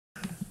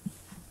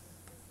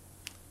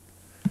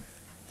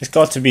It's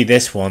got to be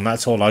this one,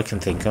 that's all I can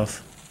think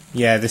of.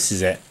 Yeah, this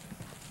is it.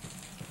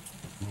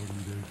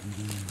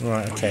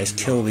 Right, okay, let's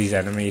kill these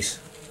enemies.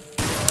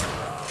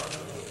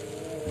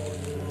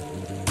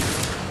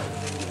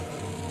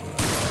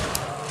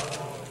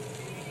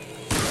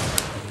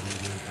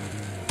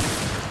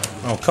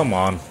 Oh, come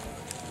on.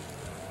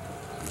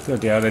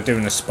 Good, yeah, they're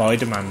doing a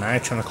Spider-Man now,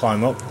 trying to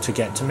climb up to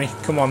get to me.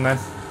 Come on then.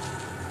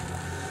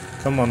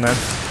 Come on then.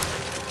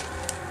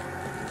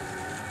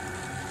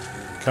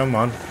 Come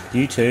on,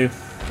 you too.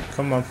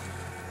 Come on.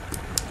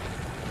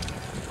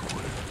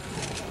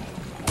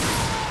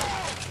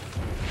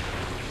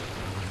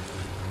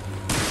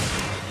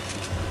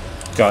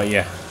 Got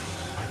ya.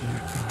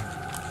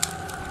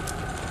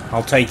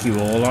 I'll take you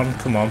all on,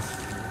 come on.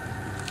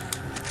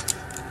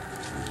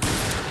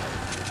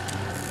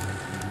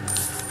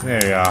 There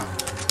we are.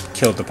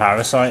 Killed the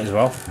parasite as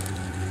well.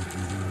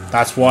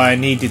 That's why I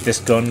needed this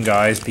gun,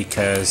 guys,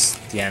 because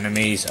the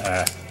enemies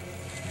are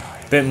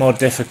a bit more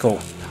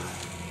difficult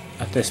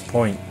at this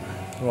point.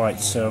 Right,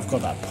 so I've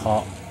got that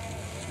pot.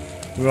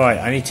 Right,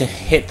 I need to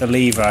hit the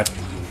lever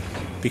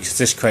because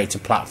this creates a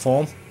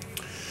platform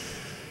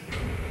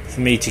for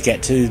me to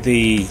get to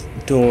the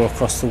door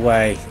across the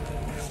way.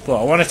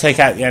 But I want to take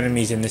out the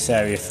enemies in this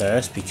area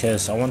first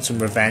because I want some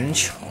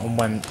revenge on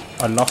when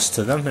I lost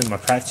to them in my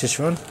practice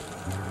run.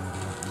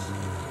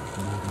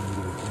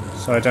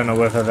 So I don't know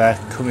whether they're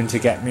coming to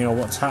get me or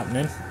what's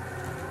happening.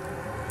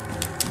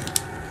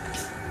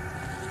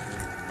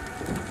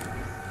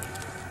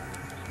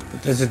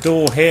 But there's a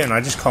door here and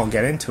I just can't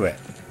get into it.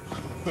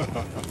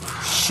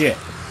 Shit.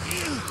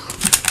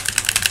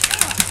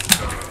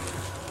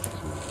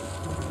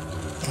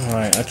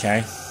 Alright,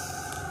 okay.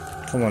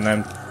 Come on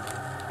then.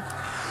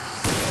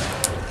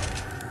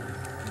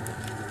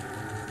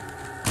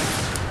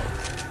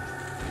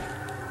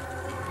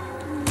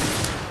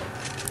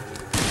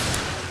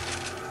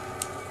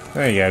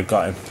 There you go,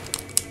 got him.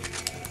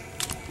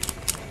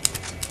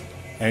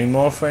 Any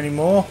more for any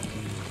more?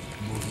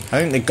 I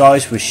think the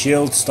guys with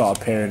shields start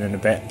appearing in a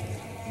bit.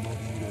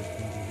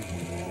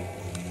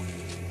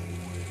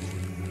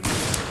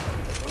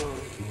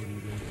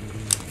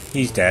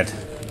 He's dead.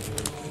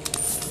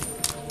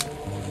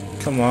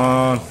 Come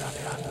on.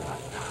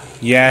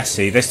 Yeah,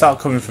 see, they start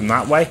coming from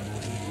that way.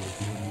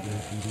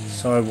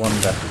 So I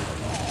wonder.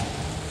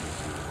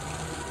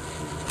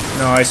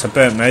 Nice, I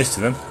burnt most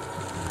of them.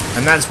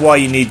 And that's why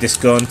you need this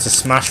gun, to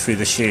smash through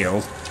the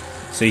shield,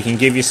 so you can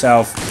give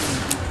yourself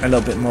a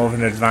little bit more of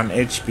an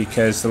advantage,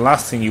 because the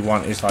last thing you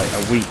want is like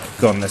a weak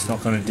gun that's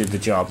not going to do the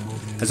job.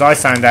 As I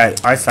found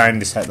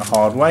this out the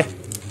hard way.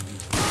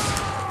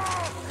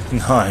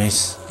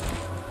 Nice.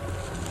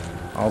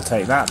 I'll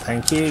take that,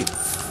 thank you.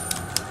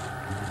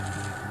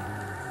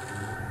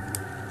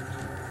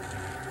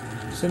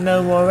 So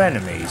no more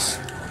enemies?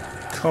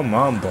 Come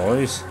on,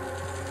 boys.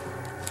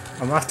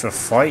 I'm after a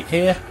fight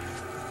here.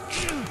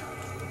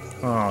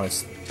 Oh,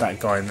 it's that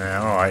guy in there.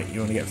 Alright, you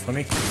want to get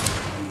funny?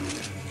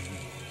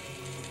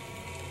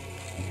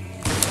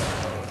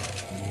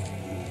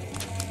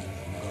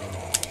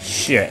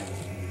 Shit.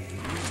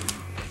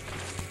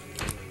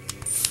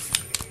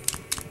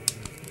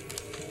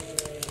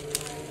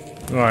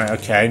 Right,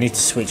 okay, I need to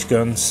switch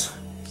guns.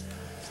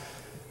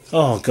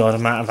 Oh god,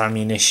 I'm out of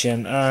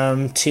ammunition.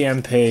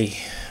 TMP,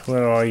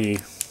 where are you?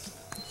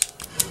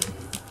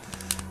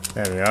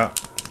 There we are.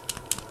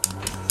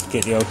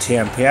 Get the old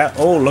TMP out.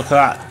 Oh, look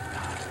at that.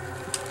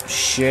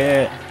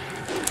 Shit.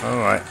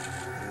 Alright.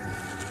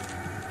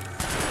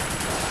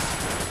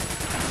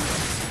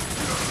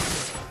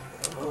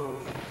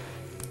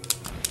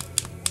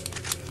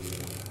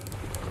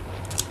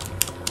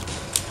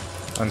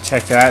 And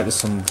check it out, there's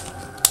some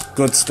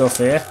good stuff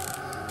here.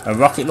 A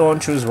rocket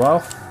launcher as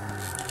well.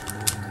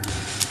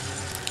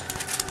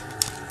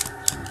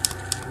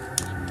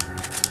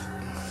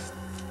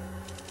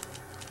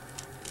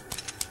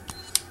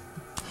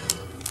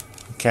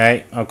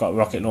 Okay, I've got a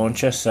rocket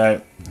launcher,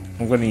 so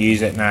I'm going to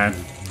use it now,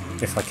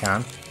 if I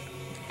can.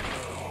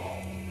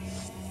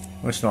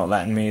 It's not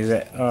letting me, is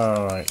it?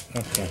 Alright,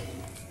 okay.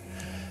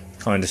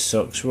 Kinda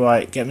sucks.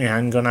 Right, get my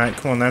handgun out,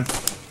 come on then.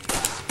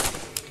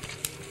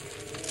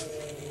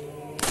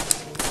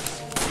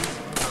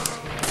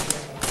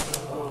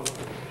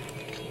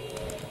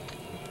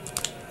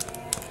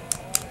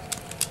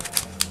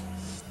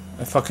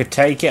 If I could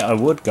take it, I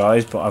would,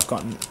 guys, but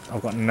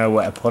I've got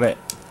nowhere to put it,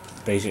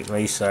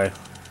 basically, so...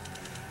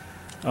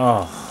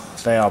 Oh,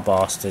 they are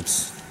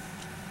bastards.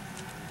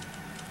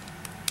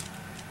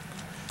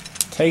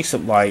 Takes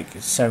up like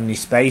so many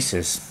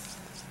spaces.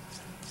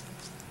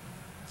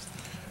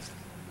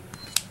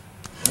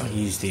 I'll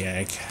use the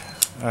egg.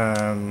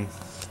 I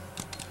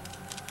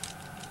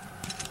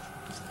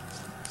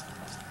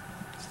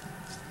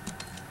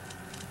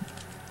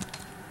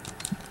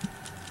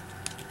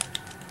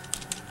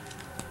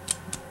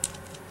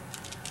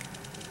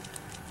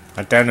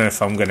don't know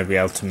if I'm going to be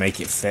able to make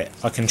it fit.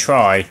 I can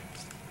try.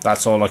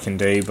 That's all I can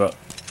do, but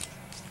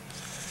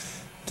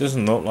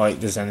doesn't look like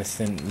there's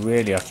anything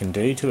really I can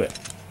do to it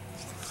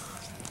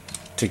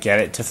to get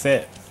it to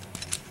fit.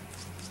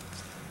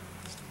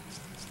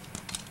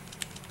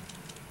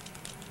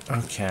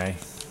 Okay,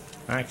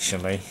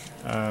 actually,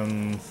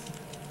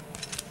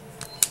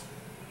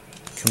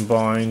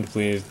 combined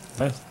with,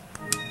 oh,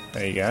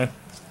 there you go.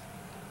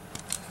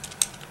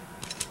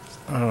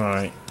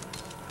 Alright.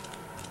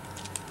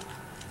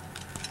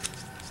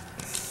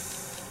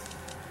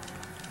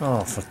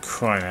 Oh, for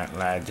crying out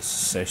loud, this is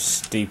so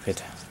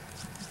stupid.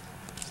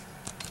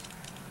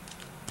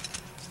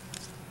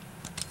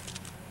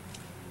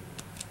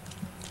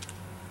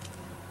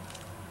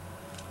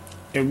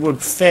 It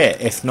would fit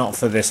if not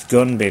for this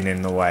gun being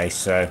in the way,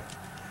 so...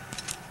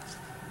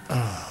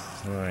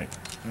 Oh, right,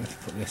 let's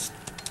put this...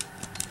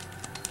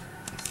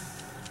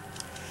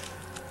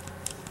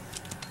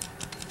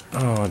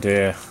 Oh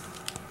dear.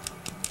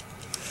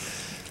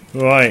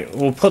 Right,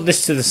 we'll put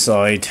this to the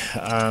side.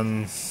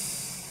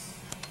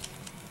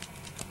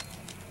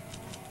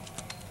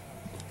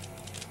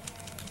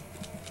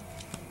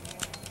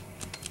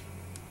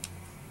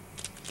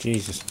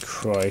 Jesus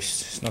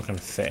Christ, it's not going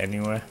to fit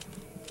anywhere.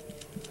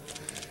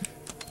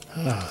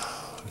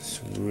 Oh,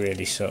 this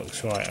really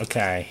sucks. Right,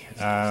 okay.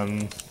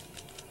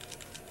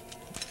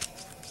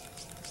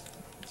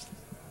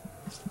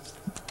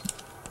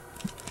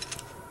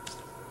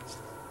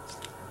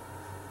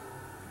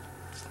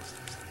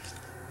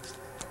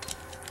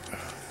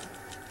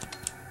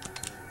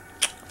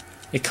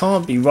 It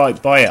can't be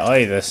right by it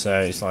either,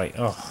 so it's like,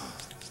 oh,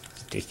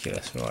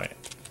 ridiculous, right.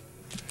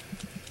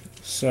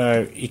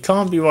 So, you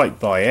can't be right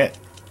by it.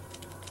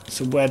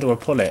 So where do I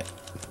pull it?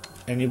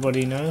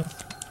 Anybody know?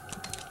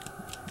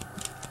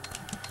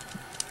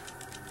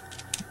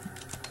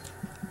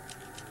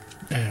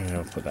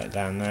 I'll put that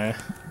down there.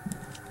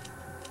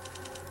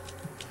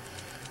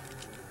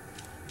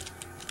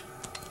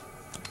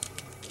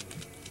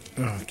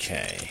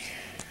 Okay.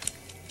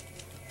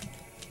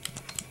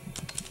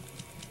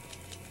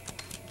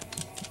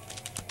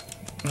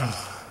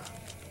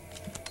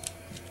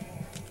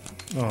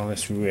 Oh,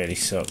 this really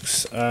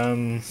sucks.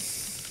 Okay.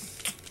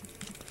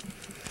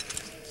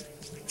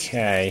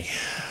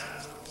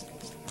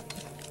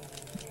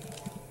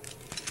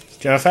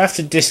 Do you know, if I have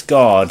to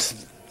discard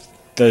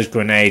those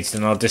grenades,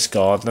 then I'll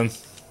discard them.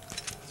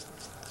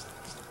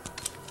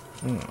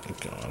 Oh my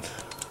god.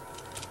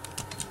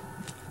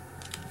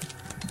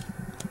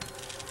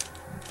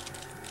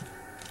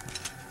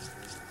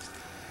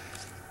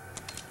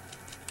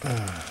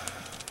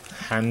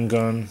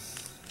 Handgun.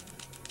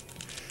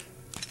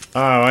 Oh,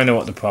 I know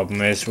what the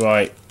problem is.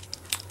 Right,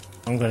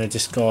 I'm going to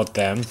discard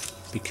them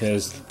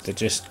because they're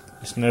just,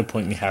 there's no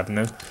point in me having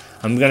them.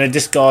 I'm going to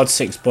discard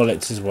 6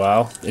 bullets as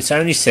well. It's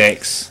only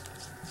 6,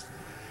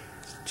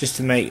 just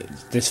to make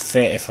this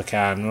fit if I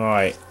can.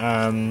 Right, just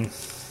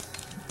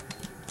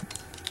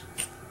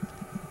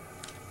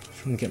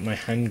want to get my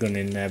handgun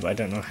in there, but I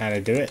don't know how to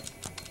do it.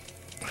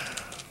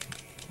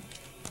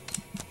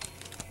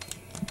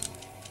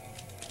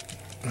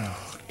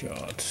 Oh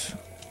god.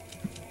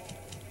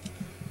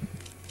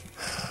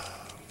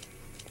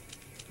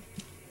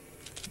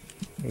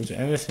 Is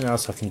there anything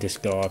else I can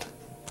discard?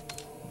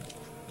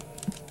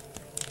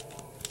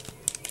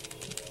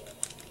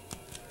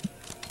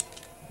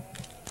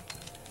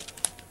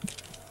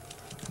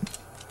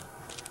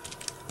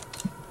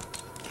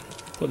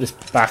 Put this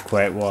back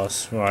where it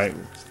was. Right.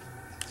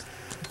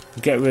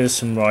 Get rid of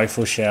some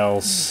rifle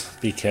shells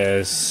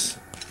because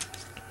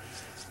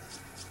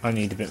I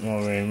need a bit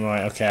more room.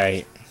 Right,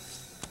 okay.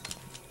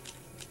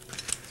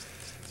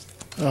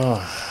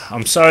 Oh,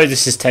 I'm sorry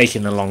this is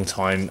taking a long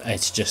time.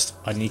 It's just,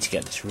 I need to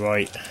get this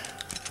right.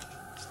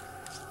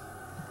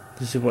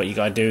 This is what you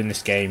gotta do in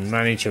this game.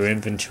 Manage your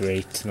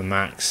inventory to the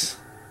max.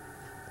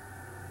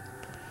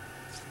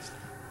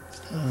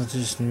 Oh,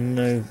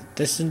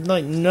 there's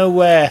like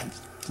nowhere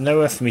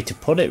for me to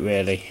put it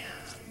really.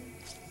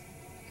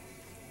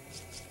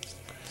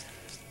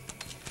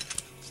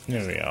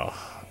 There we are.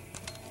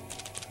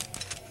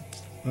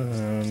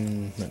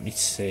 Let me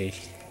see.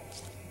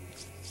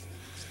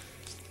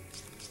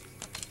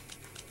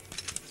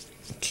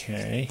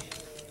 Okay.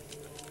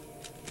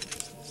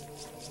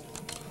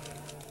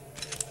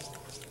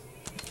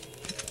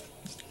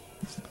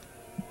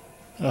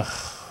 Ugh.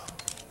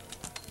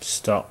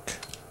 Stock.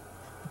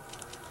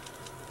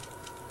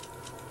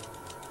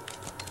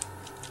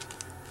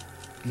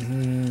 Put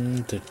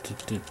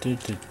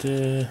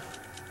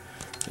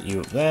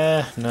you up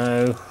there?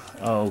 No.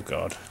 Oh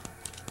god.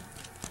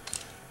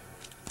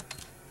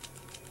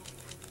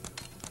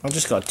 I've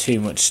just got too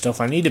much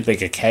stuff. I need a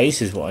bigger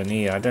case is what I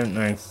need. I don't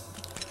know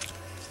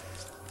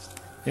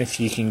if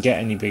you can get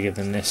any bigger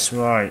than this.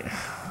 Right.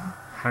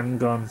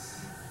 Handgun.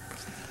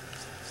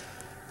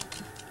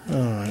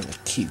 Alright, we'll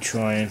keep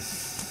trying.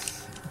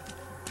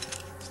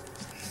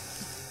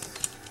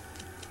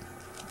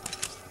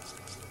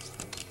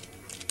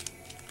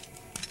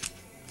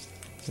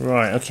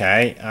 Right,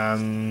 okay.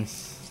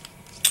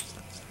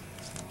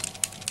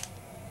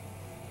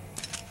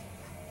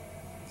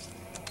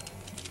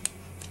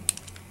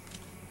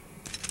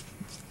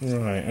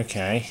 Right,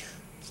 okay.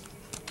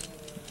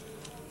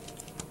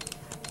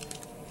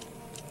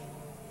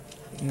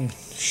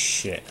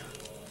 Shit.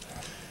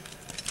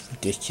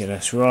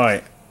 Ridiculous,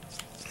 right.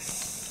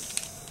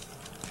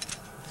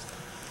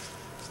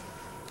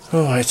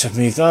 Alright, I've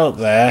moved that up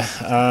there.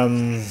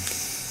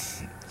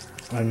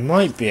 I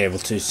might be able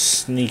to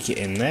sneak it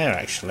in there,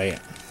 actually.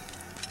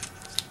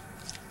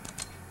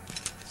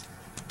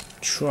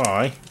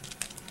 Try.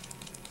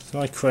 So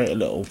I create a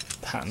little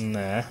pattern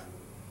there.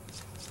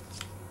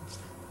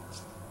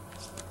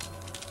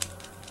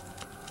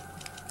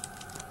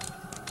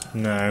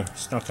 No,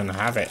 it's not going to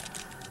have it.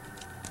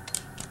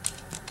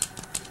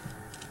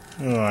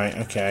 Alright,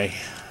 okay.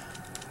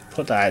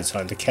 Put that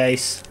outside the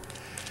case.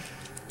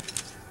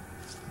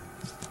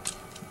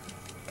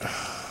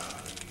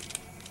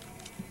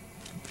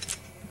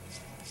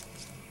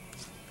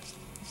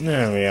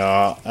 There we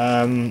are.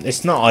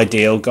 It's not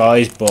ideal,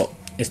 guys, but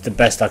it's the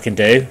best I can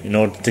do in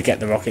order to get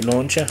the rocket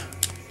launcher.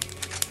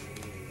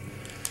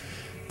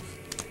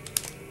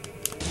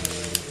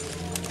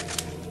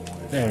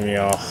 There we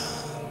are.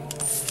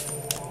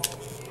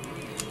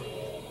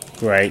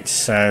 Great,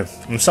 so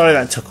I'm sorry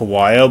that took a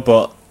while,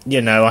 but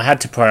you know, I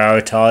had to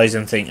prioritise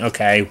and think,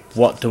 okay,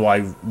 what do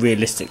I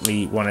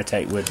realistically want to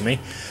take with me?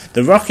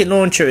 The rocket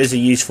launcher is a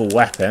useful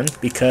weapon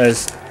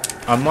because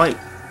I might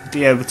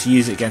be able to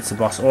use it against the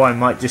boss, or I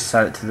might just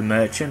sell it to the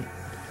merchant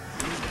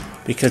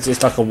because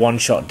it's like a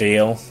one-shot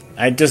deal.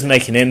 It does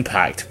make an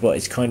impact, but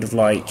it's kind of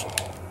like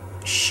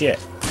shit.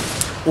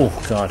 Oh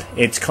god,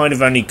 it's kind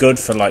of only good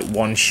for like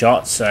one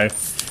shot, so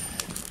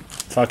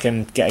if I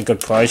can get a good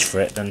price for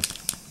it, then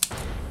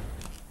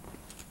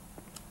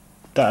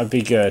that would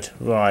be good.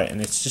 Right,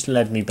 and it's just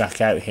led me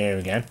back out here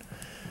again,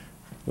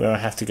 where I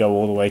have to go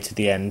all the way to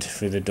the end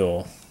through the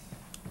door.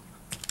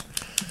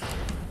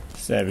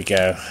 So there we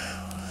go.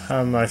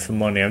 How am I for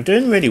money? I'm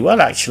doing really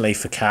well actually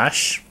for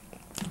cash.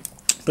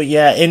 But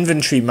yeah,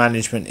 inventory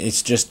management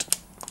is just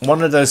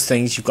one of those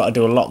things you've got to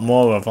do a lot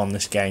more of on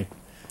this game,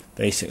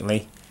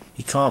 basically.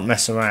 You can't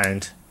mess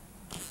around.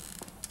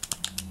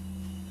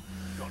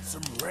 Got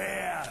some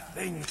rare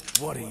thing.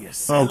 What are you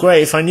Oh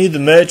great, if I knew the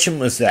merchant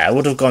was there, I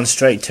would have gone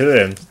straight to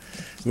him,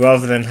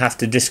 rather than have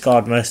to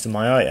discard most of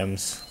my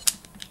items.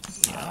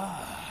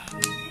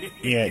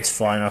 Yeah, it's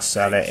fine, I'll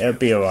sell it. It'll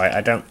be alright,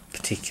 I don't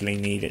particularly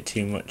need it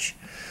too much.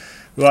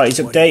 Right, he's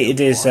updated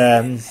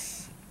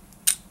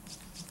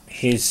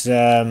his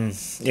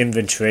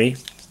inventory.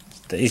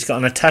 He's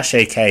got an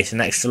attaché case,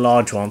 an extra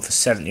large one for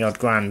 70 odd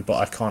grand, but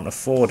I can't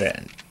afford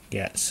it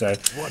yet, so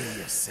what are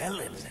you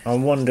selling? I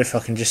wonder if I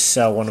can just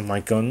sell one of my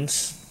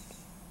guns.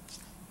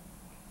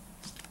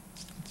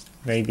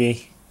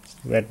 Maybe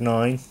Red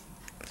 9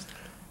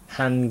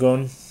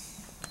 handgun.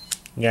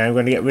 Yeah, I'm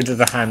going to get rid of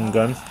the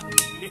handgun.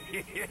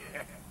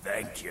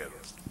 Thank you.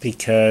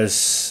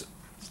 Because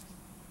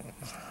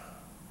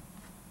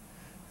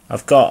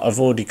I've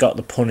already got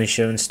the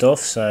Punisher and stuff,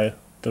 so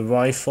the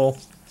rifle.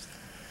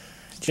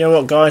 Do you know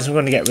what, guys? I'm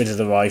going to get rid of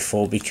the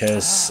rifle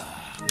because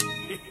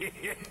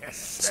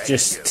it's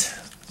just,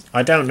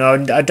 I don't know,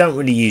 I don't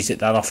really use it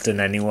that often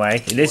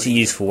anyway. It is a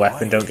useful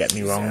weapon, don't get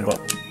me wrong, but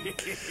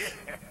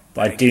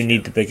I do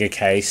need the bigger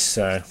case,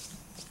 so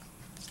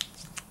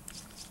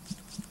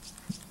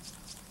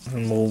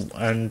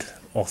and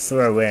I'll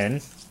throw in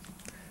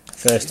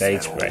first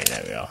aid spray.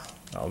 There we are.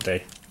 That'll do.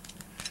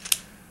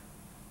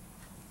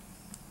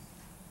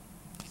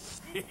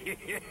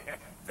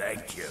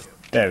 Thank you.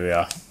 There we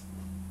are.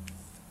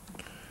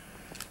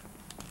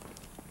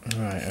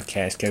 Right,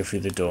 okay, let's go through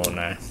the door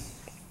now.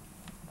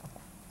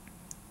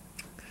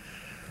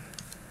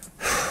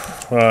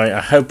 Right,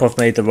 I hope I've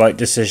made the right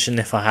decision.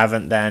 If I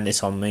haven't, then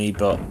it's on me,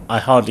 but I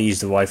hardly use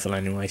the rifle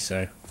anyway,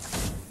 so.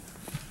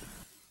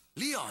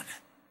 Leon,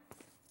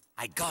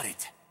 I got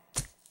it.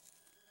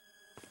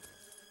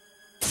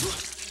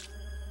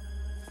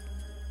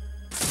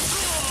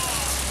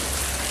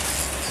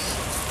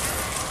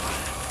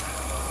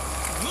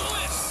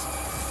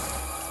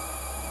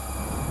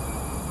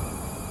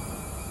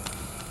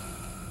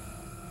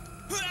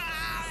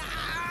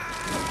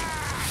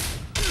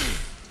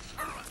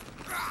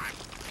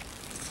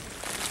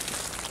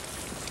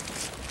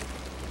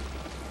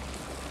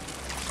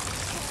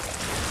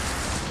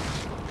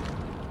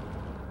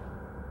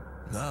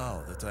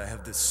 Now that I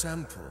have the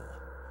sample,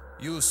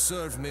 you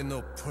serve me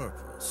no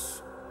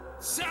purpose.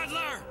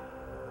 Sadler!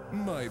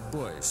 My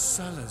boy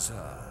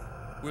Salazar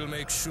will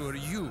make sure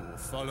you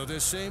follow the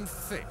same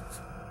fate.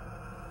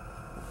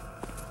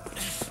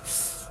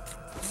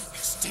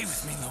 Stay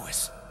with me,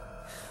 Louis.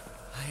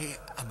 I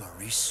am a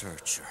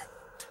researcher,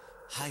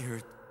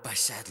 hired by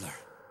Sadler.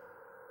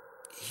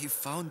 He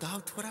found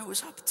out what I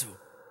was up to.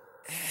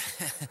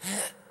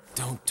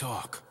 Don't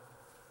talk.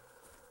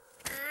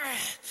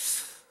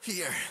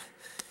 Here.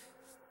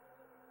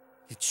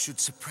 It should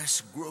suppress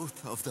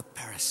growth of the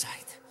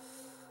parasite.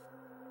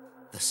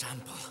 The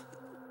sample.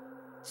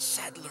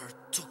 Sadler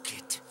took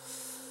it.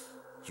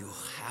 You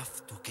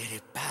have to get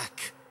it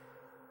back.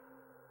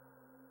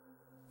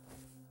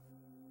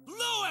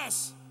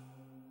 Louis!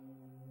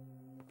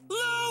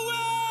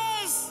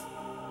 Louis!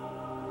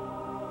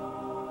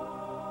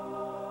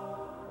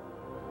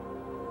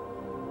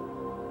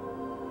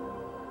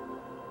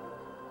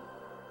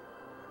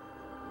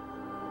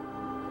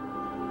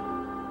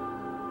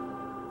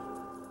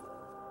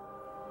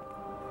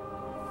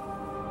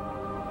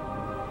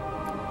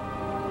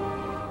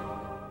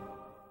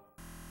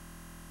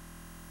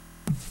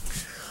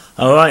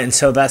 Alright, and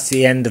so that's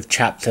the end of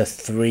chapter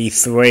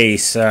 3-3.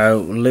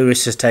 So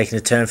Lewis has taken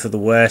a turn for the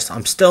worst.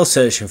 I'm still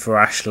searching for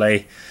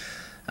Ashley.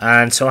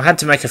 And so I had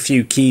to make a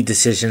few key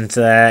decisions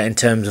there in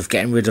terms of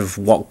getting rid of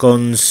what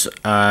guns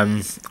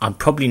I'm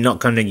probably not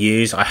going to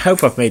use. I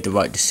hope I've made the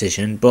right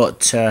decision,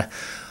 but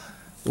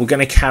we're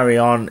going to carry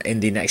on in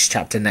the next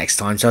chapter next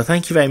time. So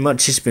thank you very much.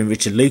 This has been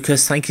Richard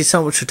Lucas. Thank you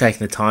so much for taking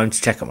the time to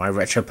check out my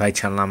Retro Play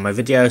channel and my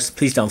videos.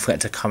 Please don't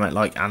forget to comment,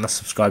 like and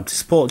subscribe to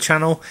support the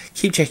channel.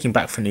 Keep checking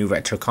back for new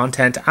retro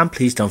content, and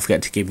please don't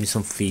forget to give me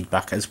some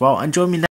feedback as well. And join me next